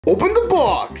Open the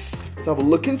box. Let's have a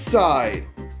look inside.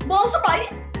 Monster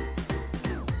bite.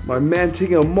 My man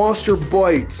taking a monster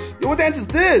bite. Yo, what dance is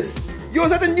this? Yo,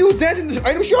 is that the new dance in the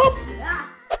item shop? Yeah.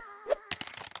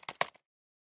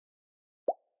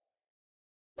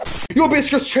 Yo,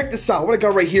 basically, check this out. What I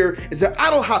got right here is an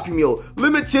adult Happy Meal,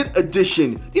 limited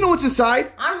edition. Do you know what's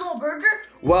inside? I don't know, a burger.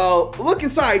 Well, look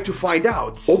inside to find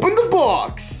out. Open the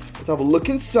box. Let's have a look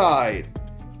inside.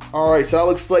 All right, so that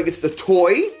looks like it's the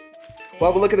toy. We'll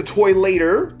have a look at the toy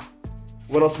later.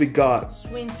 What else we got?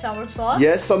 Sweet and sour sauce.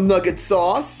 Yes, some nugget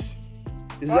sauce.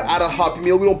 This is an adult Happy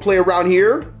Meal. We don't play around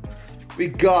here. We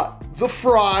got the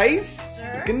fries.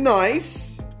 Sir. Looking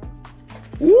nice.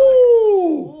 Woo!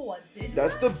 Oh,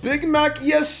 That's the Big Mac,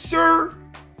 yes, sir.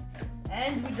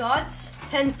 And we got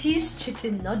 10-piece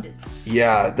chicken nuggets.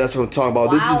 Yeah, that's what I'm talking about.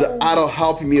 Wow. This is an adult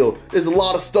Happy Meal. There's a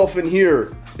lot of stuff in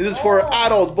here. This is for an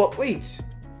adult, but wait.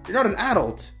 You're not an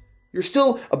adult. You're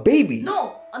still a baby.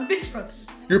 No, I'm Big Scrubs.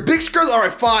 You're Big Scrubs?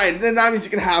 Alright, fine. Then that means you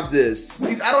can have this.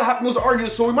 These adult Happy Meals are new,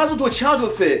 so we might as well do a challenge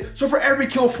with it. So for every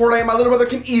kill of Fortnite, my little brother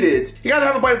can eat it. You gotta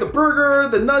have a bite of the burger,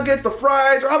 the nuggets, the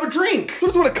fries, or have a drink. So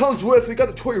this is what it comes with. We got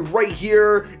the toy right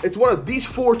here. It's one of these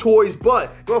 4 toys, but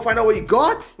if you wanna find out what you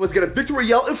got, let's get a victory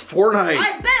yell in Fortnite.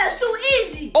 I bet it's too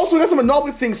easy. Also, we got some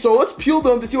Monopoly things, so let's peel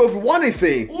them to see if we want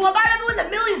anything. Ooh, I might have won $1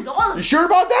 million. You sure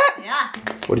about that? Yeah.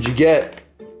 What did you get?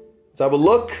 Let's have a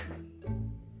look.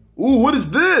 Ooh, what is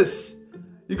this?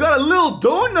 You got a little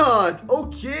donut.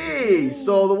 Okay,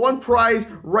 so the one prize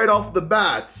right off the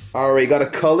bat. All right, you got a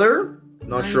color.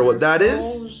 Not sure what that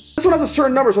is. This one has a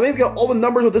certain number, so I think if you got all the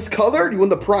numbers with this color, you win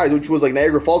the prize, which was like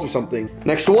Niagara Falls or something.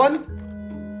 Next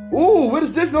one. Ooh, what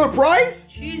is this? Another prize?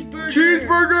 Cheeseburger.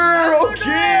 Cheeseburger.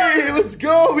 Okay, let's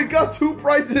go. We got 2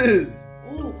 prizes.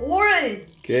 Ooh, orange.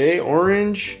 Okay,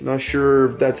 orange. Not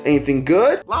sure if that's anything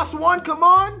good. Last one, come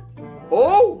on.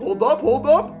 Oh, hold up, hold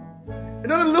up.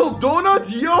 Another little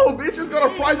donut? Yo, Baser's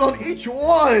got a prize on each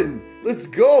one. Let's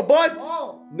go, but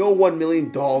no $1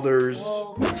 million.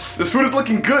 This food is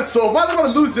looking good, so if my little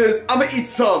brother loses, I'm gonna eat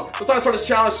some. Let's start this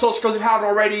challenge. So, if you haven't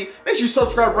already, make sure you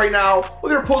subscribe right now.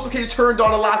 With your post notifications turned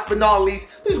on, and last but not least,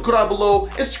 please go down below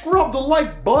and scrub the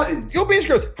like button. Yo,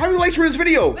 Basers, how many likes for this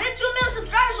video? We had 2 million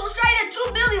subscribers, so let's try to get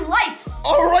 2 million likes.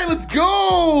 All right, let's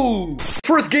go.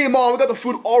 First game on, we got the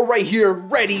food all right here,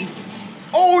 ready.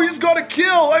 Oh, he's got a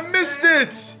kill. I missed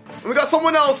it. And we got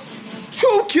someone else.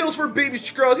 2 kills for Baby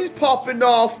Scrubs. He's popping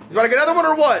off. He's about to get another one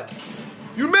or what?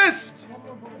 You missed.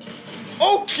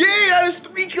 Okay, that is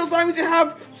 3 kills. That means you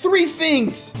have 3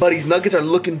 things. But these nuggets are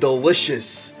looking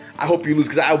delicious. I hope you lose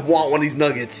because I want one of these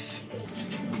nuggets.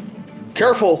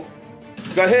 Careful.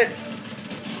 You got hit.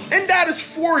 And that is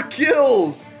 4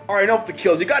 kills. All right, enough with the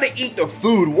kills. You got to eat the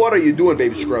food. What are you doing,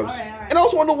 Baby Scrubs? And I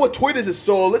also want to know what toy this is,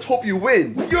 so let's hope you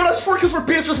win. Yo, that's 4 kills for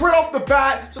Basers right off the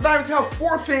bat. So that means you have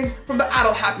 4 things from the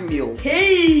adult Happy Meal.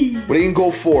 Hey! What are you going to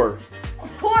go for?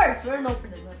 Of course, we're no for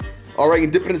the nuggets. All right, you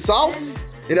can dip it in sauce.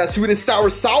 In that sweet and sour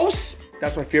sauce.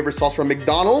 That's my favorite sauce from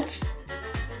McDonald's.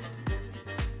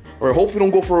 All right, hopefully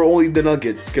don't go for only the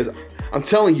nuggets, because I'm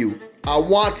telling you, I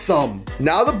want some.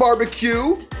 Now the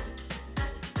barbecue.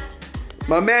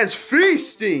 My man's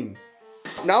feasting.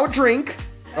 Now a drink.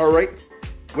 All right.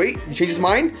 Wait, you changed his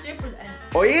mind? Save for the end.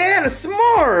 Oh yeah, that's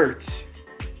smart.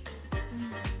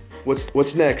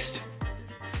 What's next?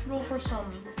 Roll for some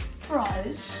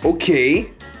fries. Okay,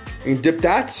 you can dip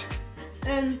that.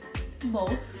 And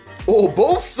both. Oh,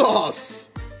 both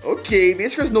sauce. Okay,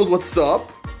 Basers knows what's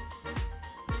up.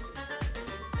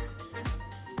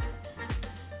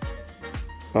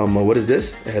 What is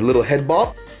this? A little head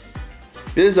bop.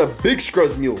 This is a Big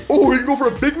Scrubs meal. Oh, you can go for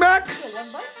a Big Mac?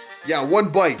 Yeah, 1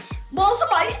 bite. Monster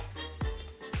bite.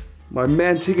 My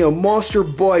man taking a monster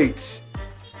bite.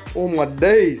 Oh my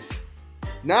days.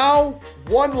 Now,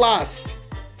 one last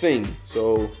thing.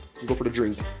 So, let's go for the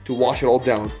drink to wash it all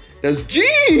down. That's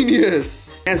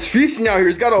genius. And it's feasting out here.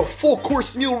 He's got a full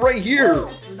course meal right here.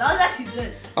 Oh, that was actually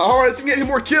good. All right, let's get him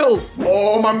more kills.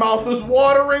 Oh, my mouth is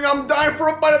watering. I'm dying for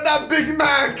a bite of that Big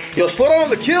Mac. Yo, slow down on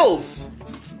the kills.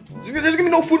 There's gonna be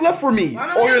no food left for me.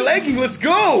 Oh, you're lagging. Let's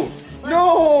go.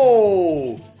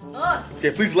 No!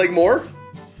 Okay, please leg more.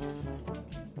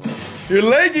 You're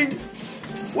lagging.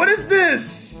 What is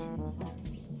this?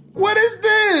 What is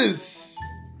this?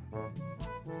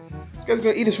 This guy's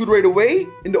gonna eat his food right away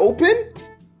in the open?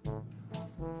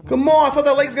 Come on, I thought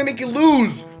that leg's gonna make you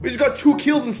lose. We just got 2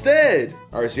 kills instead.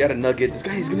 All right, so you had a nugget. This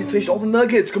guy is gonna finish all the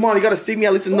nuggets. Come on, you gotta save me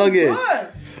at least a nugget. Good.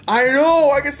 I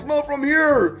know, I can smell it from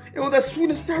here. And with that sweet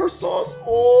and sour sauce.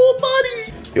 Oh,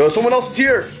 buddy. Yo, someone else is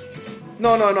here.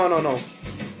 No.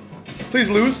 Please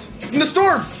lose. In the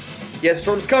storm. Yeah, the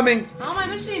storm's coming. How am I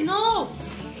missing? No.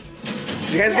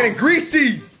 Your hand's getting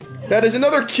greasy. That is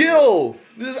another kill.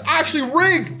 This is actually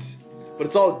rigged. But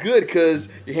it's all good because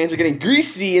your hands are getting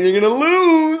greasy and you're gonna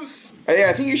lose. Yeah,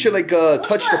 I think you should like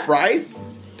touch the fries.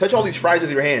 Touch all these fries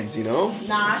with your hands, you know?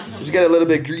 Nah. Just get a little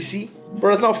bit greasy.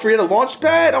 Bro, that's not free at a launch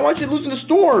pad. I want you to lose in the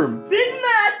storm. Big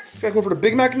Mac. Just gotta go for the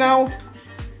Big Mac now.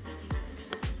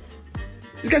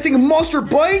 This guy's taking monster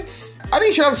bites. I think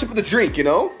you should have a sip of the drink, you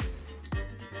know?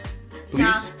 Please?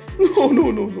 Nah.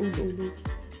 No.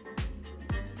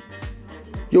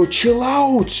 Yo, chill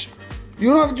out. You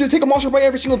don't have to take a monster bite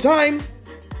every single time.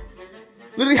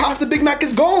 Literally half the Big Mac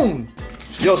is gone.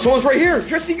 Yo, someone's right here.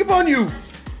 Just sneak up on you.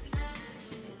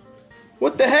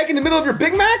 What the heck? In the middle of your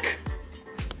Big Mac?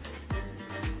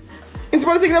 It's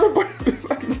about to take another bite.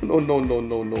 No.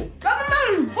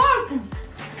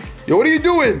 Yo, what are you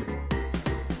doing?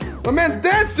 My man's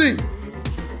dancing.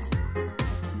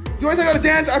 You always gotta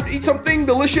dance after eat something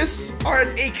delicious. All right,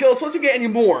 that's 8 kills. So let's see if we get any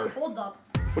more. Hold up.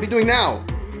 What are you doing now?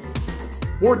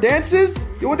 More dances?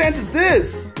 Yo, what dance is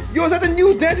this? Yo, is that the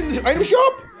new dance in the item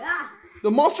shop? Yeah. The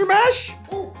Monster Mash?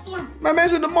 Oh, storm. My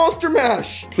man's with the Monster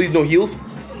Mash. Please, no heals.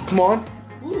 Come on.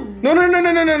 Ooh. No.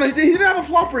 He didn't have a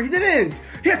flopper. He didn't.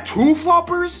 He had 2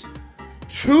 floppers.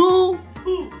 2?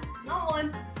 Ooh. Not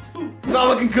 1. 2. It's not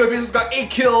looking good because he's got 8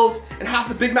 kills and half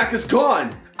the Big Mac is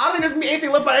gone. I don't think there's gonna be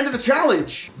anything left by the end of the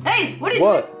challenge. Hey, what is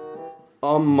What?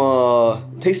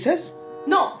 Taste test?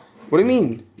 No. What do you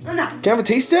mean? No. Can I have a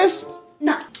taste test?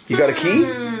 No. You got a key?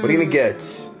 What are you gonna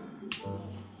get?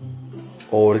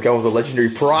 Oh, this guy with the legendary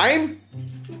prime?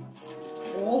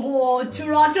 Oh, 2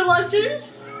 rocket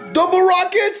launchers? Double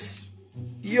rockets?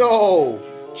 Yo,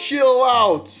 chill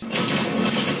out.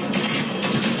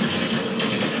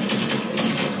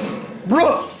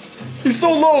 Bruh, he's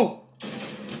so low.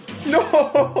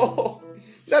 No,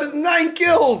 that is 9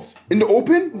 kills. In the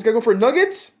open, this guy go for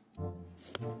nuggets?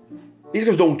 These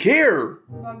guys don't care.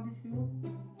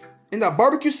 In that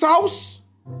barbecue sauce?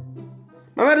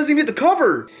 My man doesn't even get the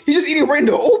cover. He's just eating right in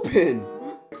the open.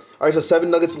 All right, so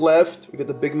 7 nuggets left. We got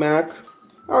the Big Mac.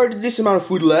 All right, a decent amount of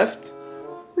food left.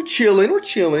 We're chilling.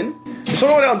 There's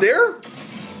someone down there?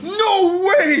 No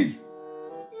way!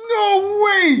 No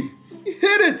way! He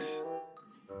hit it!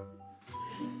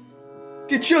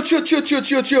 Okay, chill.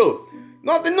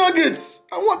 Not the nuggets!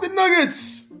 I want the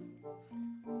nuggets!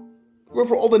 Going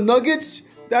for all the nuggets.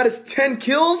 That is 10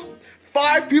 kills.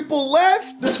 5 people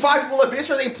left. There's 5 people left.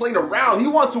 Basically, ain't playing around. He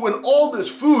wants to win all this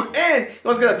food, and he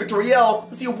wants to get a Victorielle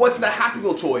to see what's in that Happy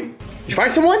Meal toy. Did you find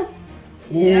someone?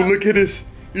 Yeah. Ooh, look at this.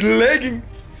 You're lagging.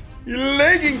 You're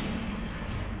not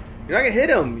gonna hit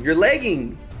him. You're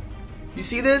lagging. You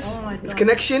see this? Oh my This God.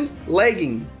 connection?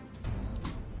 Lagging.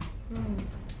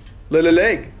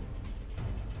 Leg.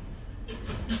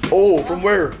 Oh, from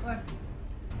where?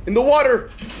 In the water.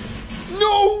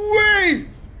 No way!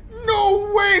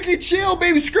 Okay, chill,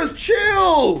 baby Scrubs,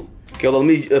 chill! Okay, let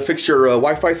me fix your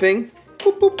Wi-Fi thing.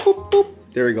 Boop.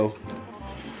 There we go.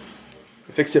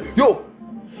 Fix it. Yo!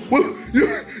 Wait.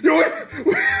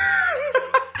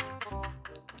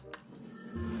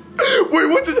 Wait,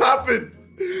 what just happened?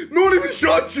 No one even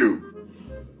shot you.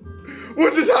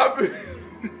 What just happened?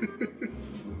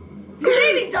 You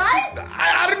made me die?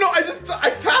 I don't know. I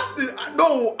tapped it.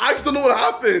 No, I just don't know what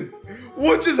happened.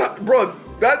 What just happened? Bro,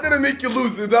 that didn't make you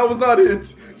lose it. That was not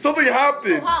it. Something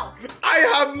happened. So how? I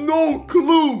have no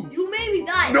clue. You made me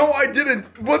die. No, I didn't.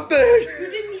 What the heck?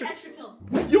 You gave me extra kill.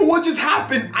 Yo, what just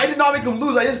happened? I did not make him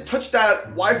lose. I just touched that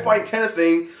Wi-Fi antenna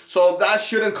thing, so that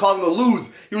shouldn't cause him to lose.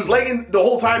 He was lagging the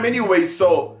whole time anyway,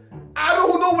 so I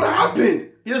don't know what happened.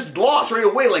 He just lost right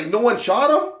away, like no one shot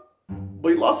him. But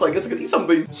he lost, so I guess I could eat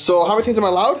something. So how many things am I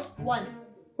allowed? 1.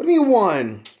 What do you mean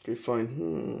 1? Okay,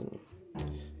 fine.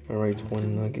 All right,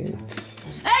 1 nugget.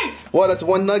 Hey! What? That's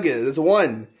 1 nugget. That's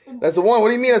 1. That's a 1. What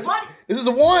do you mean? That's What? This is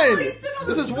a 1. you took all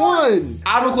This the is sauce. 1.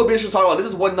 I don't know what bitch you're talking about. This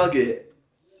is 1 nugget.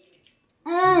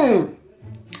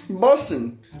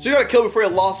 Bussin'. So you gotta kill before you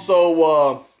lost. So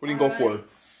what are you going for?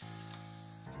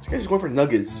 This guy's just going for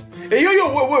nuggets. Hey, yo,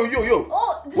 whoa.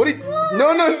 Oh, What? No.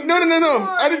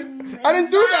 I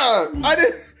didn't do that.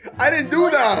 I didn't do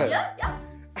that. Yeah.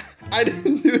 I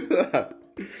didn't do that.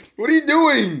 What are you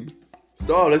doing?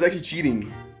 Stop. That's actually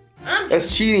cheating.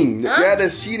 That's cheating. Huh? Yeah,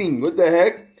 that's cheating. What the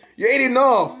heck? You ate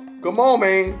enough. Come on,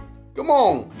 man. Come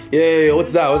on. Yeah.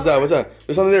 What's that?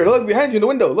 There's something there. Look behind you in the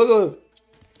window. Look.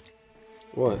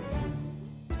 What?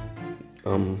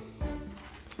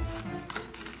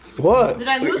 What? Did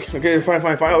I lose? Okay, fine.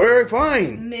 All right,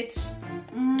 fine. Mixed.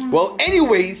 Well,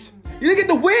 anyways, you didn't get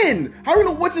the win. How do you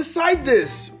know what's inside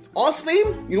this? Honestly,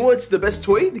 you know what's the best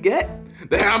toy to get?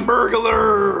 The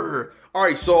Hamburglar. All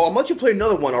right, so I'll let you play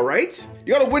another one, all right?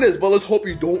 You gotta win this, but let's hope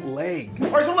you don't lag. All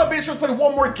right, so let Baby Scrubs play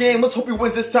one more game. Let's hope he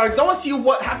wins this time, because I want to see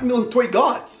what happened to me with Toy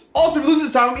Gods. Also, if he loses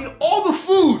this time, I'm eating all the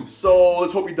food. So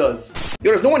let's hope he does.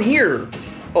 Yo, there's no one here.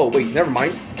 Oh, wait, never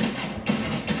mind.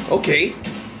 Okay.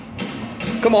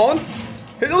 Come on.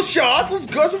 Hit those shots. Let's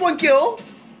go. That's one kill.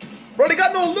 Bro, they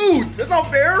got no loot. That's not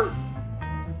fair.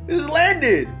 He just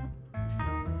landed.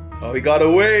 Oh, he got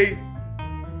away.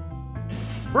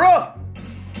 Bruh.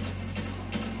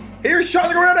 Hit your shot.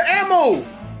 They're going out of ammo.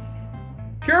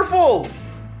 Careful.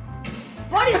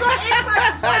 Bro, he's on air.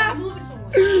 He's moving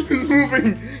somewhere. He's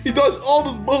moving. He dodged all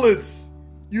those bullets.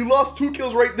 You lost 2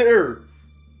 kills right there.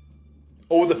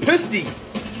 Oh, with a pisty.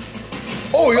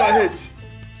 Oh, he got hit.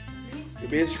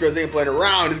 Baby Scrubs ain't playing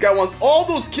around. This guy wants all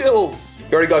those kills.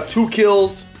 He already got 2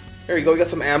 kills. There you go. You got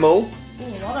some ammo. Ooh, a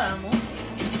lot of ammo.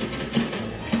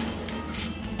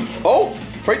 Oh,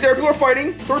 right there. People are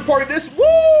fighting. Third party this. Woo!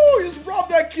 He just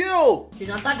robbed that kill. You're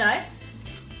not that guy.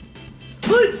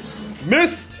 Hoots.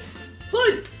 Missed.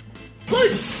 Hoot.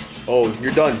 Hoots. Oh,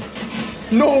 you're done.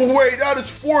 No way. That is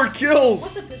 4 kills.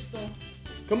 What's a pistol?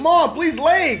 Come on, please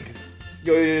leg.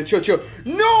 Yo, chill.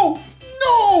 No.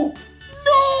 No.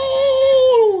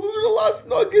 No! Those are the last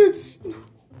nuggets.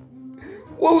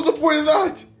 What was the point of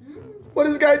that? What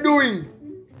is this guy doing?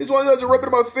 He's one of to rub it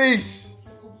in my face.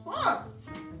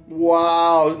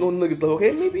 Wow, there's no nuggets left.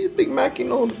 Okay, maybe the Big Mac, you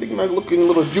know, the Big Mac looking a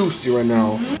little juicy right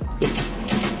now.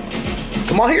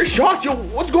 Come on, here, shots. Yo,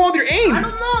 what's going on with your aim? I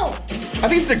don't know. I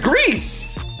think it's the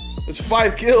grease. It's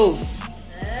 5 kills.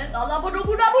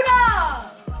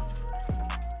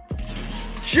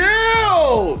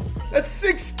 Chill. That's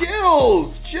 6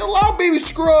 kills. Chill out, Baby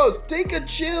Scrubs. Take a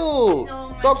chill.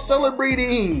 No, Stop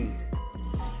celebrating.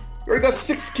 You already got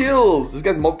 6 kills. This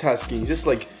guy's multitasking. He's just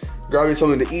like grabbing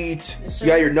something to eat. Yes, you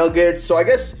got your nuggets. So I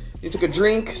guess you took a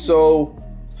drink. So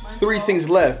 3 things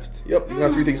left. Yep, you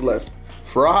got 3 things left.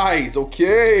 Fries.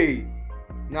 Okay.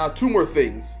 Now 2 more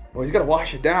things. Oh, he's got to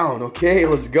wash it down. Okay,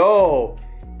 let's go.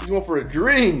 He's going for a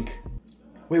drink.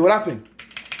 Wait, what happened?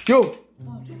 Yo.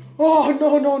 Oh,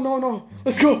 no.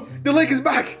 Let's go. The leg is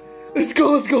back. Let's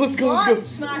go. Smash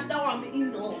that one. I'm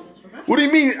eating all of this. Okay? What do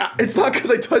you mean? It's not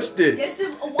because I touched it. Yes,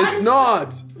 it's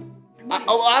not.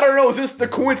 I don't know. It's just the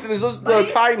coincidence. It's just the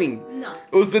timing. No.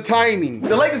 It was the timing.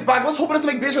 The leg is back. Let's hope it doesn't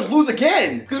make Baby Scrubs lose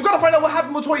again. Because we got to find out what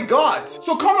happened with Toy Gods.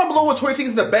 So comment down below what toy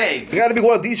things in the bag. You got to be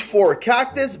one of these 4.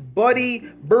 Cactus, Buddy,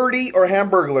 Birdie, or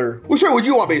Hamburglar. Which one would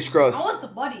you want, Baby Scrubs? I want the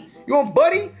Buddy. You want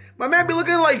Buddy? My man be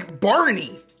looking like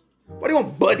Barney. Why do you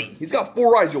want Buddy? He's got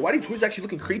 4 eyes. Yo, why do you toys actually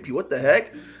looking creepy? What the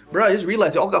heck? Bro, I just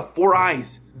realized they all got 4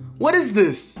 eyes. What is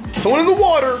this? Someone in the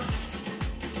water.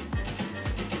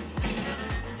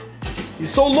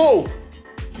 He's so low.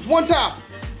 Just 1 tap.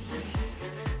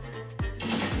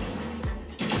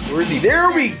 Where is he?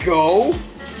 There we go.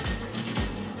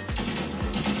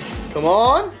 Come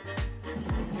on.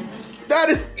 That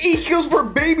is 8 kills for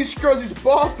Baby Scrubs. He's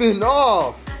popping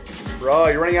off. Bro,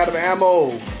 you're running out of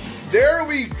ammo. There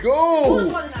we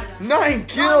go. 9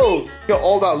 kills. You got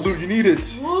all that loot. You need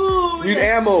it. Ooh, you need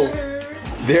ammo. Sir.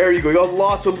 There you go. You got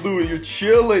lots of loot. You're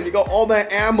chilling. You got all that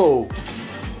ammo.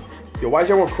 Yo, why is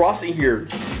everyone crossing here?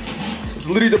 It's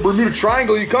literally the Bermuda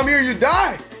Triangle. You come here, you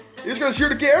die. This guy's here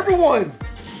to get everyone.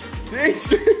 They ain't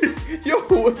safe. Yo,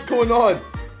 what's going on?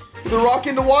 Is the rock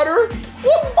in the water?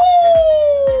 Woohoo!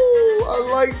 I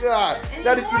like that.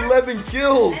 That is 11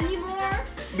 kills.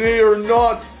 They are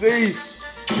not safe.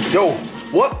 Yo,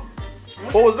 what?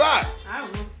 What was that? I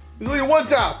don't know. There's only 1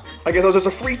 tap. I guess that was just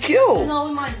a free kill. No,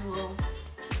 we might as well.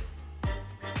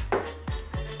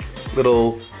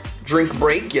 Little drink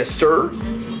break, yes sir.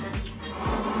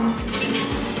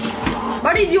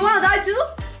 Buddy, do you want to die too?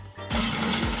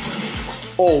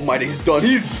 Oh my, he's done.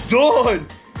 He's done.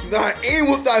 That aim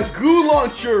with that goo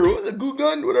launcher, the goo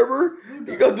gun, whatever.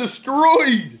 He got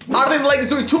destroyed. I don't think the leg is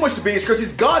doing too much to Baby Scrubs.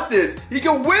 He's got this. He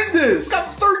can win this. He's got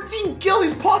 13 kills.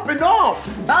 He's popping off.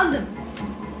 Found him.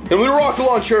 Hit him with a rocket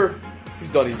launcher. He's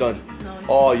done. No,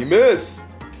 oh, you missed.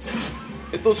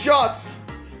 Hit those shots.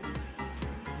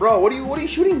 Bro, what are you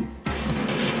shooting?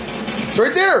 It's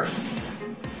right there.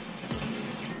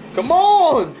 Come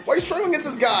on. Why are you struggling against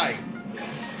this guy?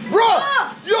 Bro,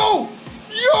 yo.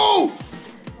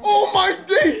 Oh my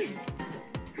days.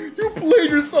 You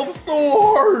played yourself so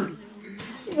hard.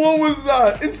 What was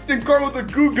that? Instant car with a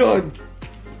goo gun.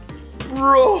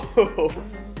 Bro.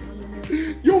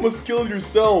 You almost killed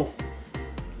yourself.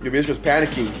 Your bitch was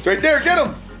panicking. It's right there. Get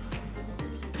him.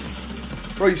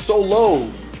 Bro, he's so low.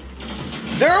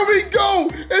 There we go.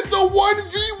 It's a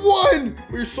 1v1.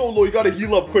 But you're so low. You got to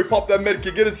heal up quick. Pop that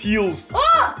medkit. Get his heals.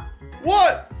 Ah!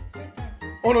 What?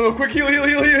 Oh, no. Quick heal.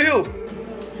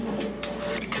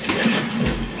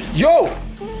 Yo!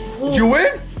 Did you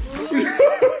win?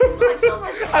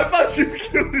 I I thought you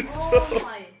killed yourself. Oh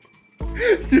my.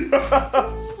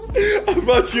 I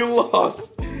thought you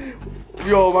lost.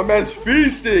 Yo, my man's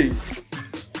feasting.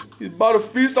 He's about to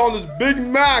feast on this Big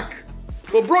Mac.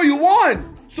 But bro, you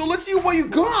won. So let's see what you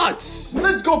got.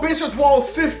 Let's go Baser's wall with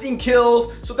 15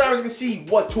 kills. So that we can see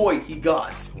what toy he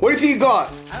got. What do you think you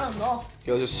got? I don't know.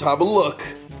 Okay, let's just have a look.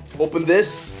 Open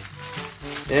this.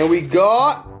 And we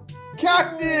got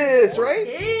cactus, right?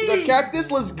 Okay. We got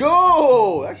cactus, let's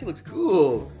go. Actually looks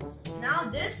cool. Now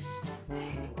this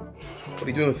What are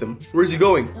you doing with him? Where's he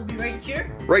going? will be right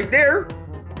here. Right there?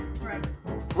 Right.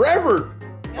 Forever.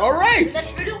 All right. In the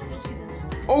next video, you'll see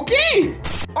this. Okay.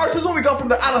 All right, so this is what we got from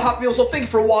the Island Hot Meal. So thank you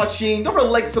for watching. Don't forget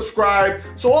to like and subscribe.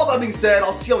 So all that being said,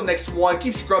 I'll see you on the next one.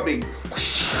 Keep scrubbing.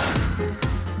 Whoosh.